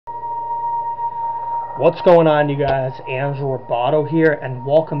What's going on, you guys? Andrew Roboto here, and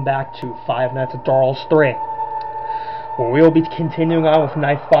welcome back to Five Nights at Darl 3, where we will be continuing on with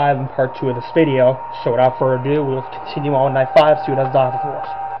Night 5 in part 2 of this video. So without further ado, we will continue on with Night 5, see what has to offer for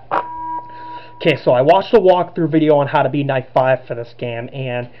us. Okay, so I watched a walkthrough video on how to beat Night 5 for this game,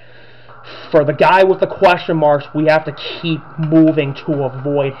 and for the guy with the question marks, we have to keep moving to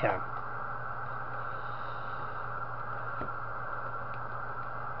avoid him.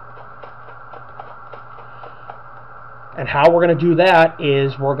 And how we're going to do that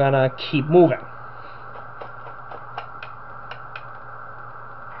is we're going to keep moving.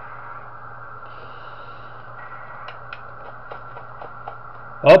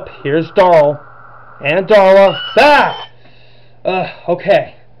 Up, here's Darl. And Darla. Ah!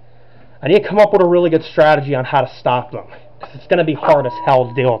 Okay. I need to come up with a really good strategy on how to stop them, because it's going to be hard as hell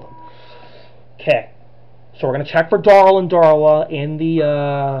to deal with them. Okay. So we're going to check for Darl and Darla in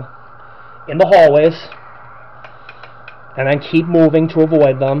the hallways. And then keep moving to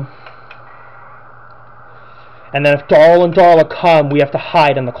avoid them. And then if Darl and Darla come, we have to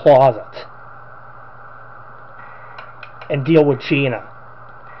hide in the closet. And deal with Gina.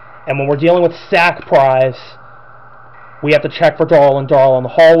 And when we're dealing with Sack Prize, we have to check for Darl and Darla in the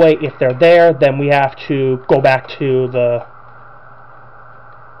hallway. If they're there, then we have to go back to the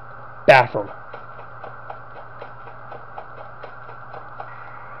bathroom.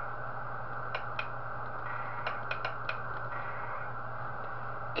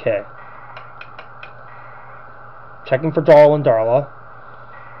 Okay. Checking for Darl and Darla.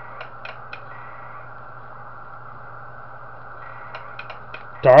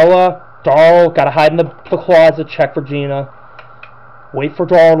 Darl, gotta hide in the closet, check for Gina. Wait for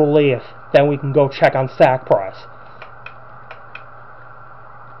Darl to leave. Then we can go check on Sack Prize.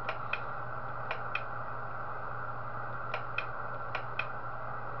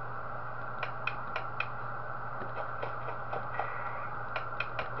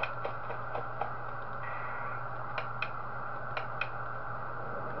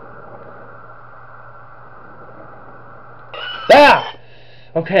 Ah!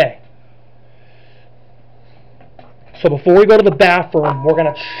 Okay. So before we go to the bathroom, we're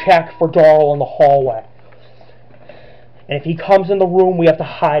going to check for Darl in the hallway. And if he comes in the room, we have to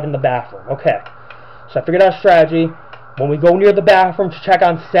hide in the bathroom. Okay. So I figured out a strategy. When we go near the bathroom to check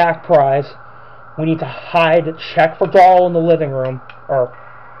on Sack Prize, we need to hide, check for Darl in the living room, or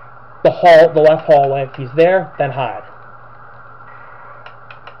the left hallway. If he's there, then hide.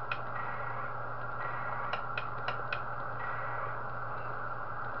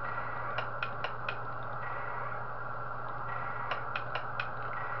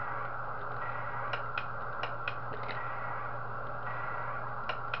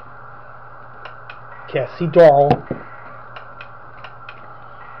 Okay, I see Darl.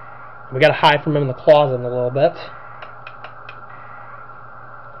 We gotta hide from him in the closet in a little bit.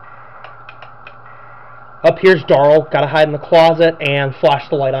 Up here's Darl. Gotta hide in the closet and flash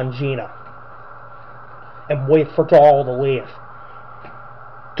the light on Gina. And wait for Darl to leave.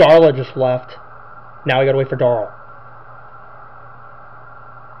 Darla just left. Now we gotta wait for Darl.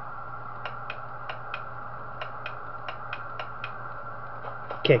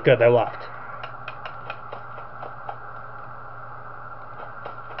 Okay, good, they left.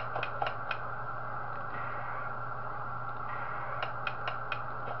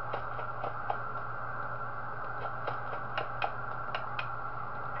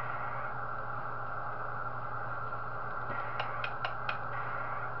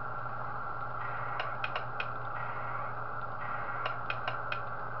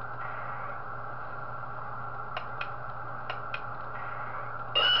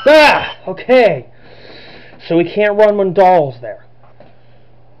 Ah! Okay. So we can't run when Darl's there.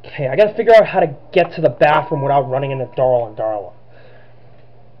 Okay, I gotta figure out how to get to the bathroom without running into Darl and Darla.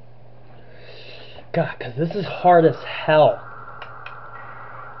 God, because this is hard as hell.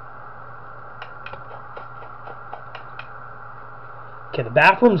 Okay, the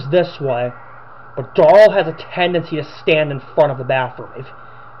bathroom's this way, but Darl has a tendency to stand in front of the bathroom.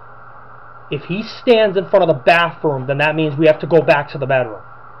 If he stands in front of the bathroom, then that means we have to go back to the bedroom.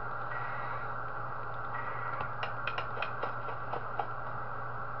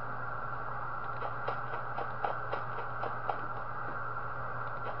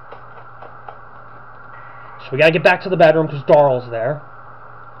 So we gotta get back to the bedroom because Darl's there.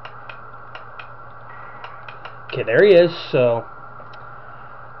 Okay, there he is, so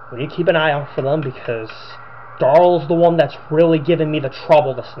we need to keep an eye out for them because Darl's the one that's really giving me the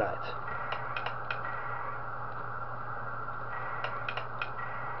trouble this night.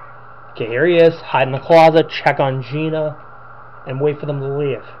 Okay, here he is. Hide in the closet, check on Gina, and wait for them to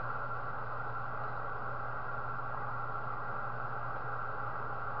leave.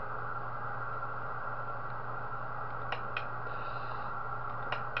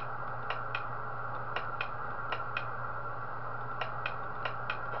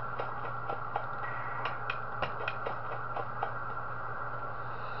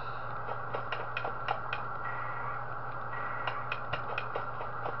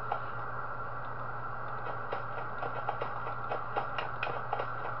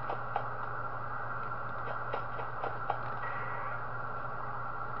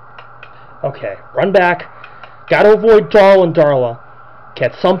 Okay, run back. Gotta avoid Darl and Darla. Okay,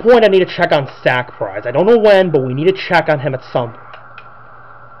 at some point I need to check on Sack Prize. I don't know when, but we need to check on him at some point.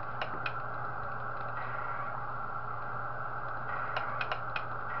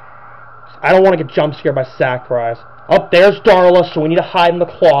 I don't want to get jump scared by Sack Prize. Oh, there's Darla, so we need to hide in the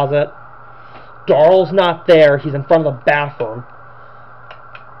closet. Darl's not there. He's in front of the bathroom.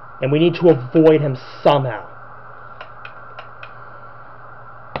 And we need to avoid him somehow.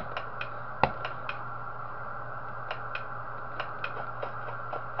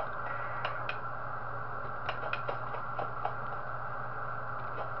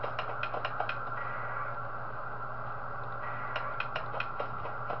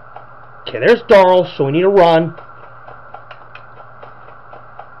 Okay, there's Darl, so we need to run.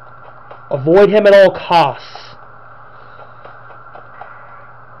 Avoid him at all costs.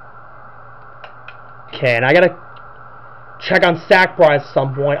 Okay, and I gotta check on Sack Prize at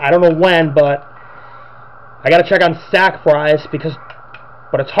some point. I don't know when, but I gotta check on Sack Prize because,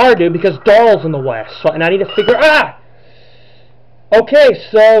 but it's hard to because Darl's in the way. So, and I need to figure. Okay,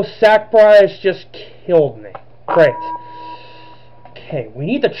 so Sack Prize just killed me. Great. Okay, we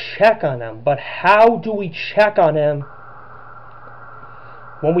need to check on him, but how do we check on him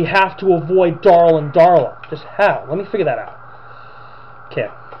when we have to avoid Darl and Darla? Just how? Let me figure that out. Okay.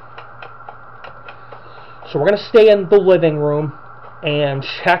 So we're going to stay in the living room and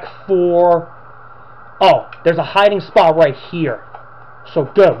check for... Oh, there's a hiding spot right here. So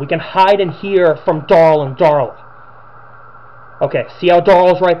good, we can hide in here from Darl and Darla. Okay, see how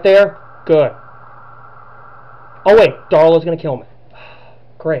Darla's right there? Good. Oh wait, Darla's going to kill me.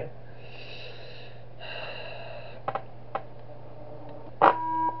 Great.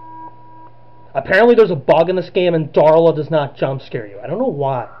 Apparently there's a bug in this game and Darla does not jump scare you. I don't know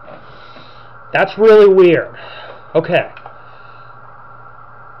why. That's really weird. Okay.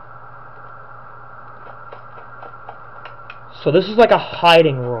 So this is like a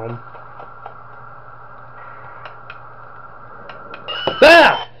hiding room.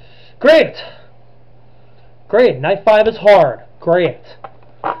 Ah! Great! Great. Night 5 is hard. Great.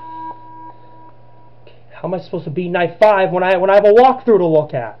 How am I supposed to beat Night 5 when I have a walkthrough to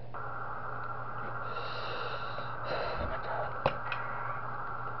look at? Oh my God.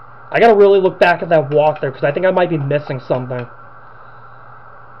 I gotta really look back at that walkthrough because I think I might be missing something.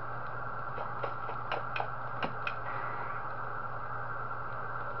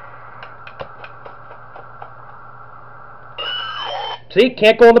 See,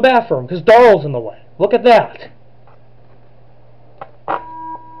 can't go in the bathroom because Darl's in the way. Look at that.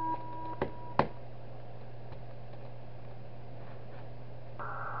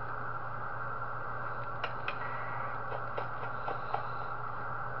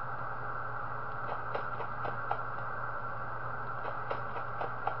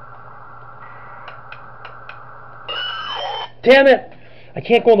 Damn it! I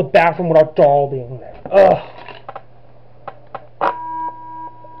can't go in the bathroom without Darl being there. Ugh.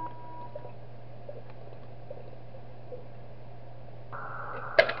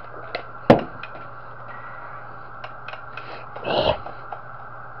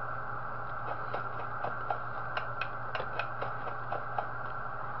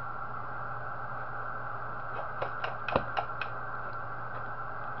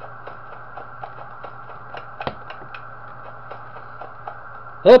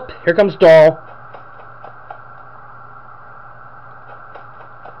 Oop, here comes Darl.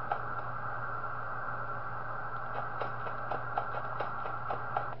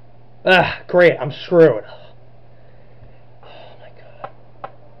 Great, I'm screwed. Oh my God.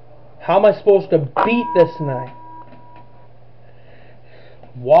 How am I supposed to beat this night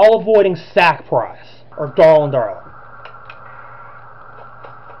while avoiding Sack Prize or Darl and Darla?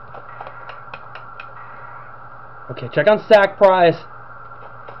 Okay, check on Sack Prize.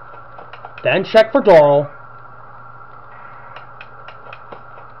 Then check for Darl.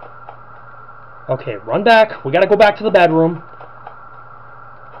 Okay, run back. We gotta go back to the bedroom.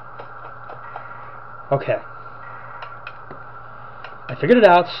 Okay. I figured it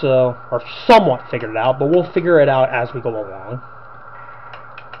out, so... Or somewhat figured it out, but we'll figure it out as we go along.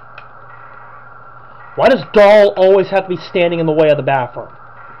 Why does Darl always have to be standing in the way of the bathroom?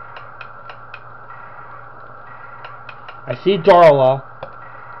 I see Darla.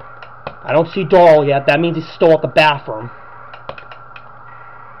 I don't see Darl yet. That means he's still at the bathroom.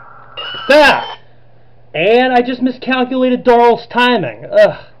 Ah! And I just miscalculated Darl's timing.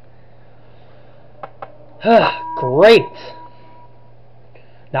 Ugh. Great.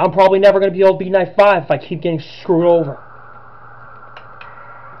 Now I'm probably never going to be able to beat Night 5 if I keep getting screwed over.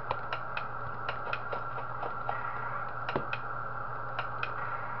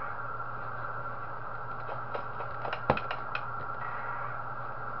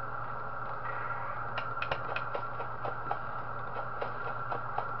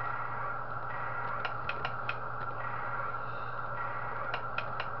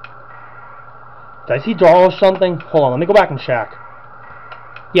 Did I see Darl or something? Hold on, let me go back and check.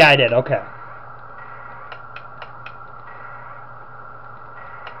 Yeah, I did, okay.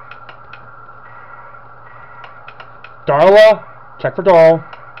 Darla, check for Darl.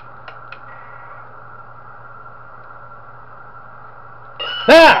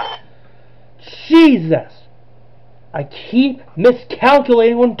 Ah! Jesus! I keep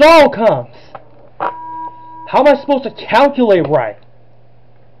miscalculating when Darl comes. How am I supposed to calculate right?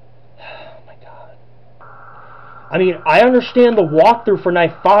 Oh my god. I mean, I understand the walkthrough for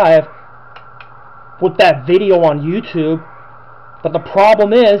Night 5 with that video on YouTube, but the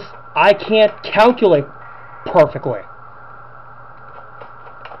problem is, I can't calculate perfectly.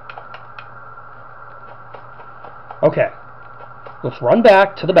 Okay. Let's run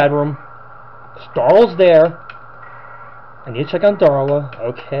back to the bedroom. Darla's there. I need to check on Darla.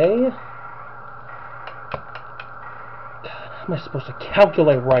 Okay. How am I supposed to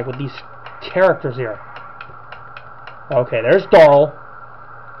calculate right with these characters here? Okay, there's Darl.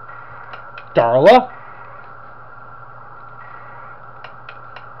 Darla.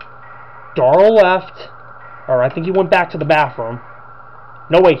 Darl left. Or I think he went back to the bathroom.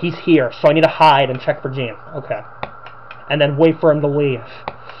 No, wait, he's here, so I need to hide and check for Jean. Okay. And then wait for him to leave.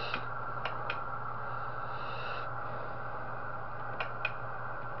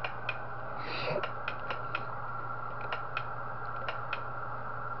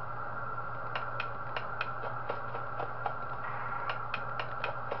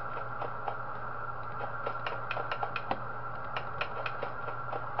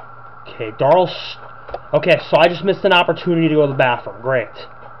 Okay, Darl's... Okay, so I just missed an opportunity to go to the bathroom. Great.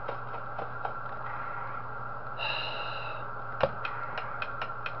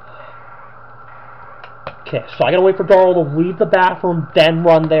 Okay, so I gotta wait for Darl to leave the bathroom, then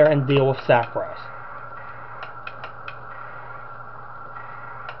run there and deal with Sackrise.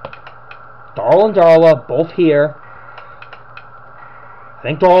 Darl and Darla, both here. I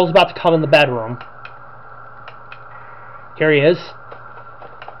think Darl's about to come in the bedroom. Here he is.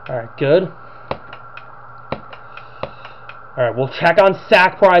 Alright, good. Alright, we'll check on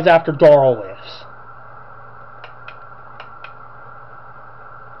Sackrise after Darl leaves.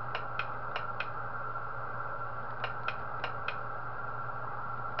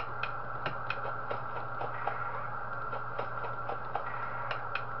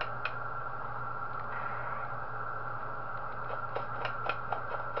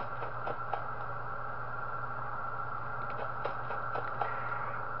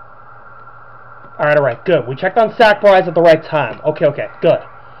 Alright, good. We checked on Sackrise at the right time. Okay, good.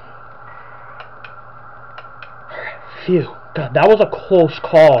 Alright, phew. God, that was a close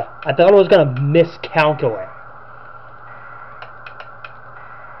call. I thought I was going to miscalculate.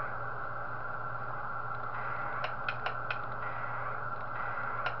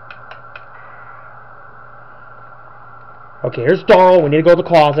 Okay, here's Darl. We need to go to the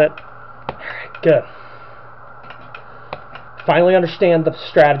closet. Alright, good. Finally understand the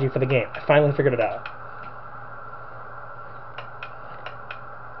strategy for the game. I finally figured it out.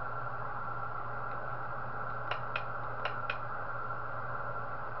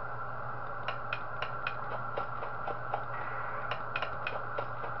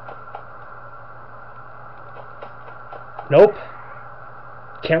 Nope.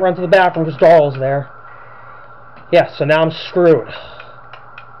 Can't run to the bathroom because Darl's there. Yeah, so now I'm screwed.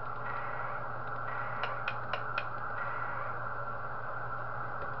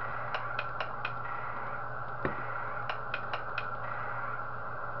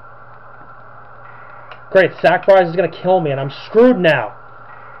 Great, Sackrise is going to kill me, and I'm screwed now.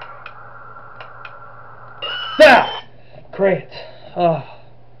 Ah! Great. Oh.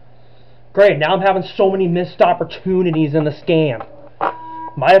 Great, now I'm having so many missed opportunities in this game.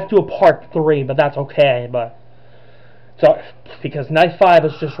 Might have to do a part 3, but that's okay. But so, because Night 5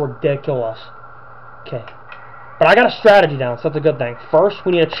 is just ridiculous. Okay. But I got a strategy down, so that's a good thing. First,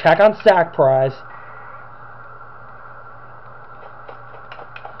 we need to check on Sackrise.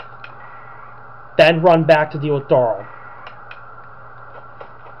 Then run back to deal with Darl.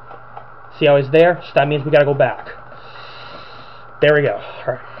 See how he's there? So that means we gotta go back. There we go.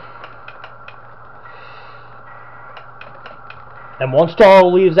 Alright. And once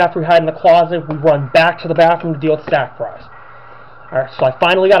Darl leaves after we hide in the closet, we run back to the bathroom to deal with Sackrise. Alright, so I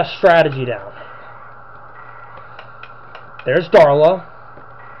finally got a strategy down. There's Darla.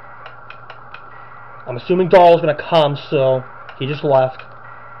 I'm assuming Darla's gonna come, so he just left.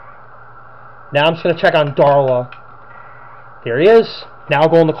 Now I'm just going to check on Darla. Here he is. Now I'll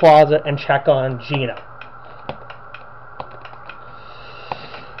go in the closet and check on Gina.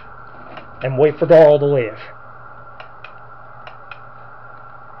 And wait for Darl to leave.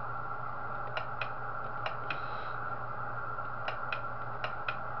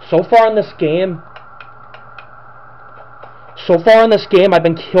 So far in this game, I've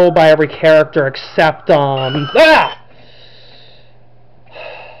been killed by every character except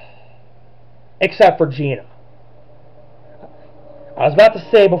except for Gina. I was about to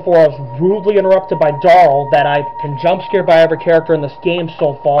say before I was rudely interrupted by Darl that I've been jump scared by every character in this game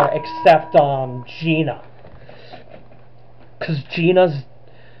so far except Gina. Cause Gina's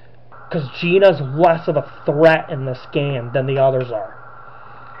less of a threat in this game than the others are.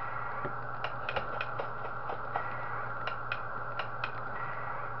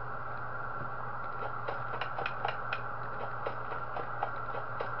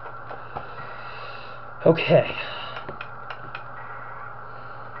 Okay.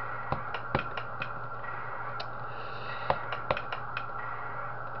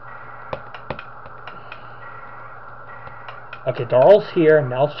 Okay, Darl's here.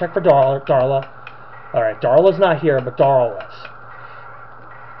 Now let's check for Darla. Alright, Darla's not here, but Darl is.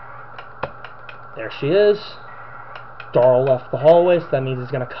 There she is. Darl left the hallway, so that means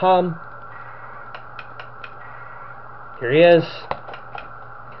he's gonna come. Here he is.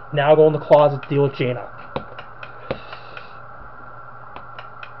 Now go in the closet to deal with Gina.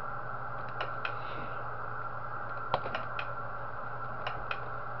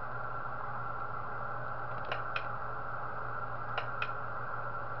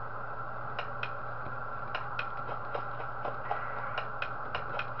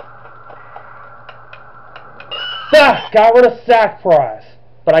 Got rid of Sack Prize,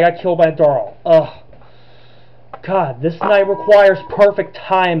 but I got killed by Darl. Ugh. God, this night requires perfect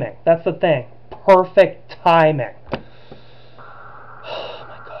timing. That's the thing. Perfect timing. Oh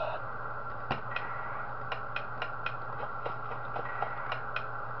my God.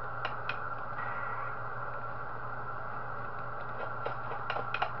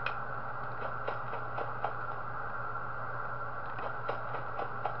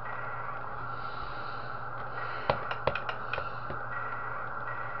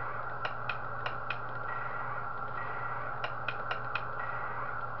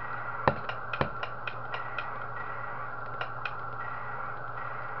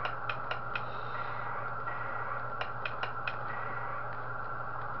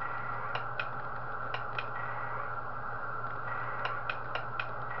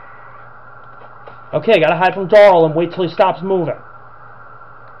 Okay, gotta hide from Darl and wait till he stops moving.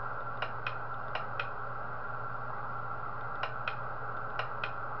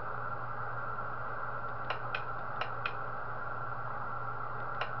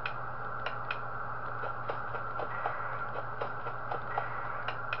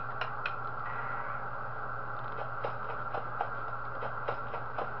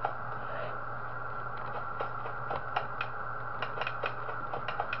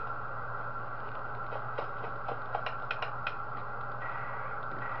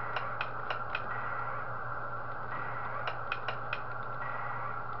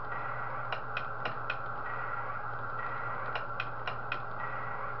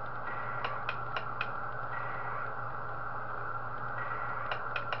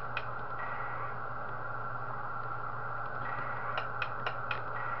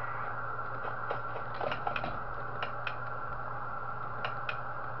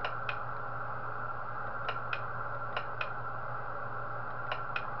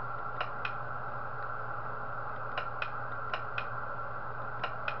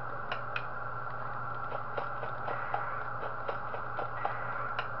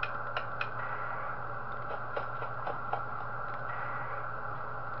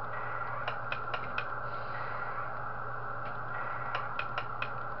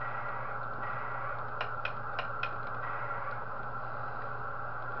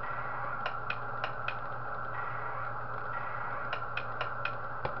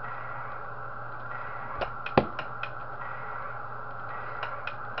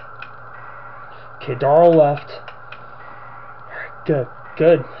 Okay, Darl left. Alright, good,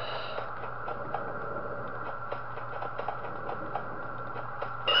 good.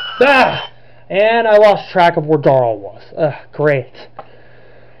 Ah! And I lost track of where Darl was. Great.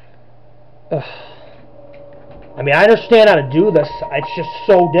 Ugh. I mean, I understand how to do this. It's just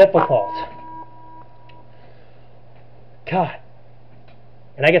so difficult. God.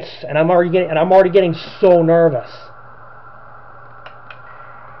 And I'm already getting so nervous.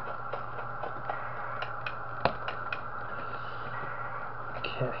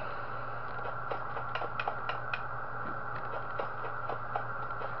 Okay.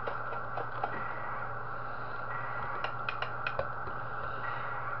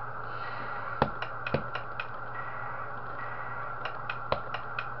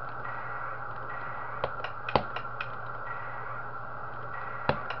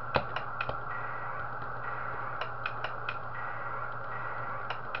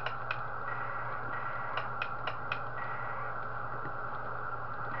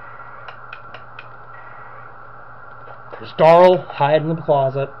 There's Darl hiding in the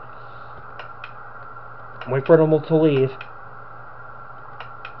closet. Wait for them to leave.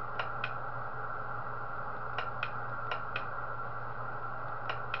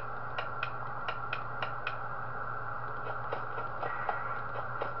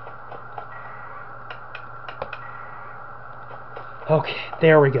 Okay,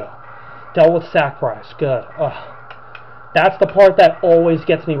 there we go. Dealt with sack price. Good. Ugh. That's the part that always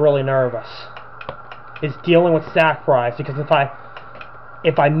gets me really nervous, is dealing with sack price, because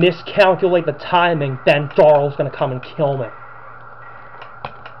if I miscalculate the timing, then Darl's going to come and kill me.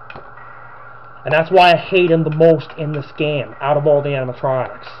 And that's why I hate him the most in this game, out of all the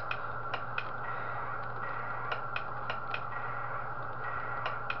animatronics.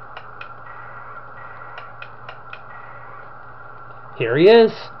 Here he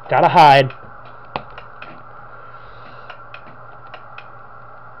is. Gotta hide.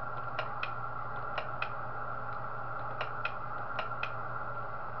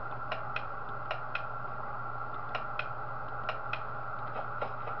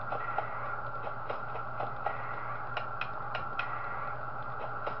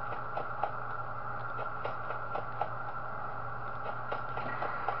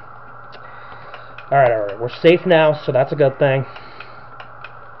 Alright, we're safe now, so that's a good thing.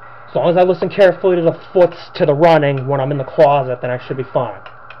 As long as I listen carefully to the running when I'm in the closet, then I should be fine.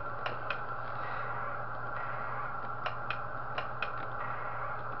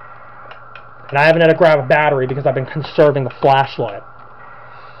 And I haven't had to grab a battery because I've been conserving the flashlight.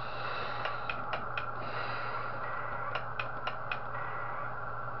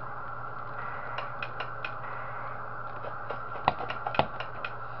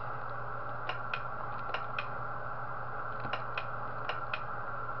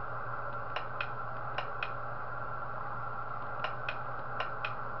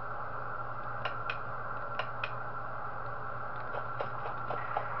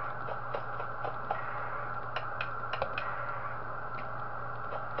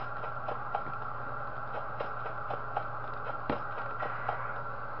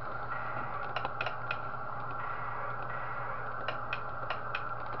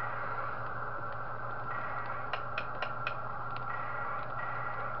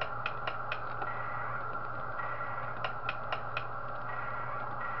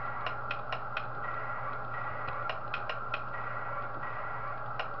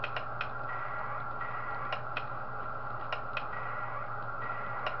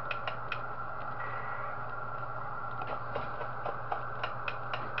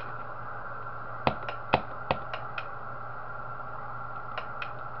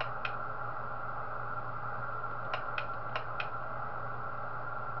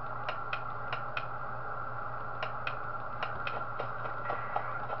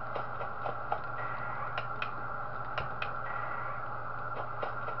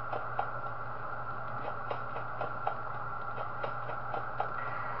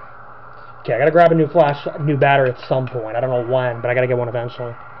 Okay, I gotta grab a new battery at some point. I don't know when, but I gotta get one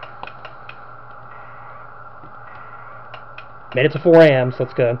eventually. Made it to 4 a.m., so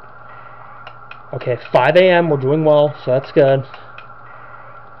that's good. Okay, 5 a.m., we're doing well, so that's good.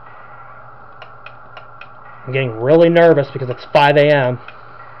 I'm getting really nervous because it's 5 a.m.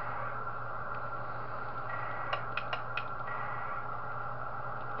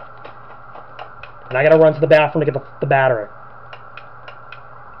 And I gotta run to the bathroom to get the battery.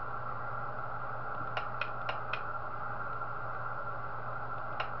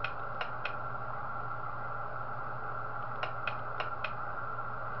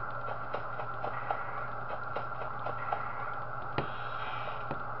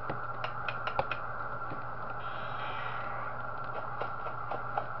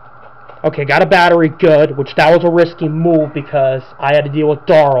 Okay, got a battery, good, which that was a risky move because I had to deal with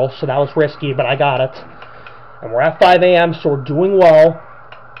Darl, so that was risky, but I got it. And we're at 5 a.m., so we're doing well.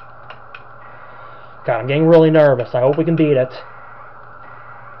 God, I'm getting really nervous. I hope we can beat it.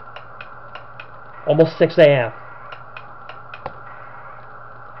 Almost 6 a.m.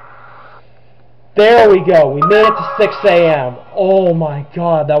 There we go. We made it to 6 a.m. Oh my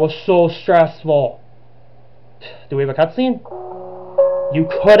god, that was so stressful. Do we have a cutscene? You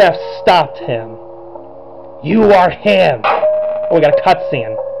could have stopped him. You are him. Oh, we got a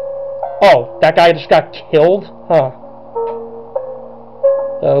cutscene. Oh, that guy just got killed? Huh.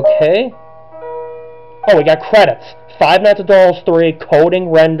 Okay. Oh, we got credits. Five Nights at Darl 3, coding,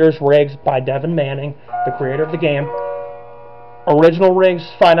 renders, rigs by Devin Manning, the creator of the game. Original rigs,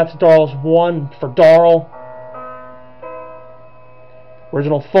 Five Nights at Darl 1 for Darl.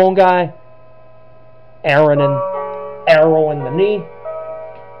 Original phone guy, Aaron and Arrow in the knee.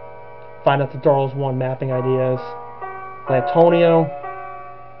 Five Nights at Darl 1 mapping ideas. Antonio.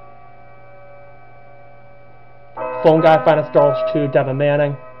 Phone Guy, Five Nights at Darl's 2, Devin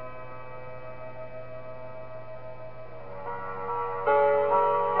Manning.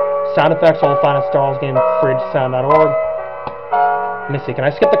 Sound effects, all the Five Nights at Darl's game, freesound.org. Let me see, can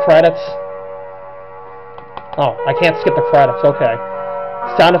I skip the credits? Oh, I can't skip the credits, okay.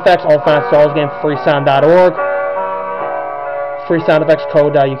 Sound effects, all Five Nights at Darl's game, freesound.org.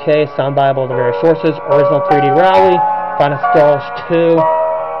 freesoundeffectscode.uk, sound Bible of the various sources, original 3D Rally, Five Nights at Darl's 2,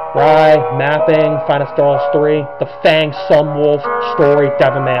 Rye, Mapping, Five Nights at Darl's 3, The Fang, Some Wolf, Story,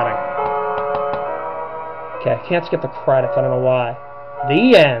 Devin Manning. Okay, I can't skip the credits, I don't know why.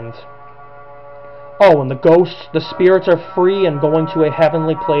 The end. Oh, and the ghosts, the spirits are free and going to a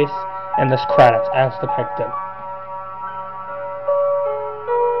heavenly place, and this credits, as depicted.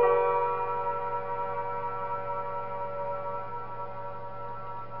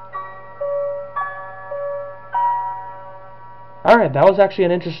 Alright, that was actually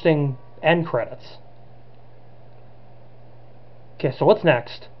an interesting end credits. Okay, so what's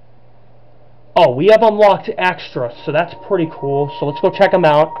next? Oh, we have unlocked extras, so that's pretty cool. So let's go check them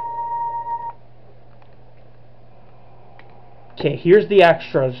out. Okay, here's the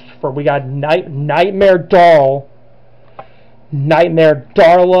extras. We got Nightmare Darl, Nightmare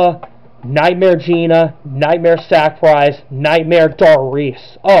Darla, Nightmare Gina, Nightmare Sackprize, Nightmare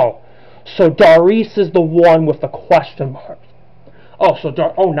Darice. Oh, so Darice is the one with the question mark. Oh, so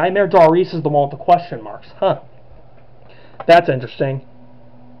Nightmare Darice is the one with the question marks. Huh. That's interesting.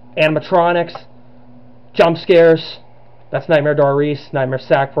 Animatronics, jump scares. That's Nightmare Darice, Nightmare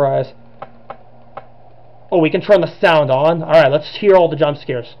Sackprize. Oh, we can turn the sound on. Alright, let's hear all the jump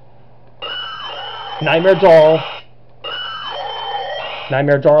scares. Nightmare Darl,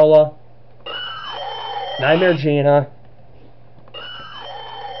 Nightmare Darla, Nightmare Gina,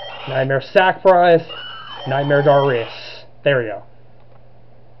 Nightmare Sackprize, Nightmare Darice. There we go.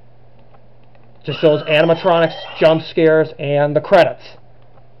 Just shows animatronics, jump scares, and the credits.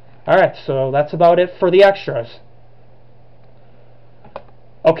 Alright, so that's about it for the extras.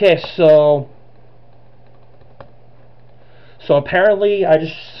 Okay, so apparently I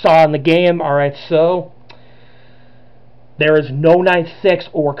just saw in the game, alright, so there is no night 6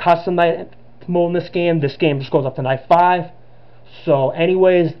 or custom night mode in this game. This game just goes up to night 5. So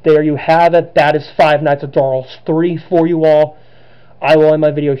anyways, there you have it. That is Five Nights at Darl's 3 for you all. I will end my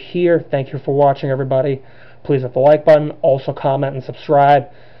video here. Thank you for watching, everybody. Please hit the like button. Also comment and subscribe.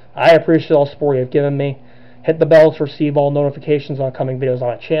 I appreciate all the support you have given me. Hit the bell to receive all notifications on upcoming videos on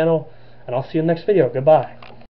my channel. And I'll see you in the next video. Goodbye.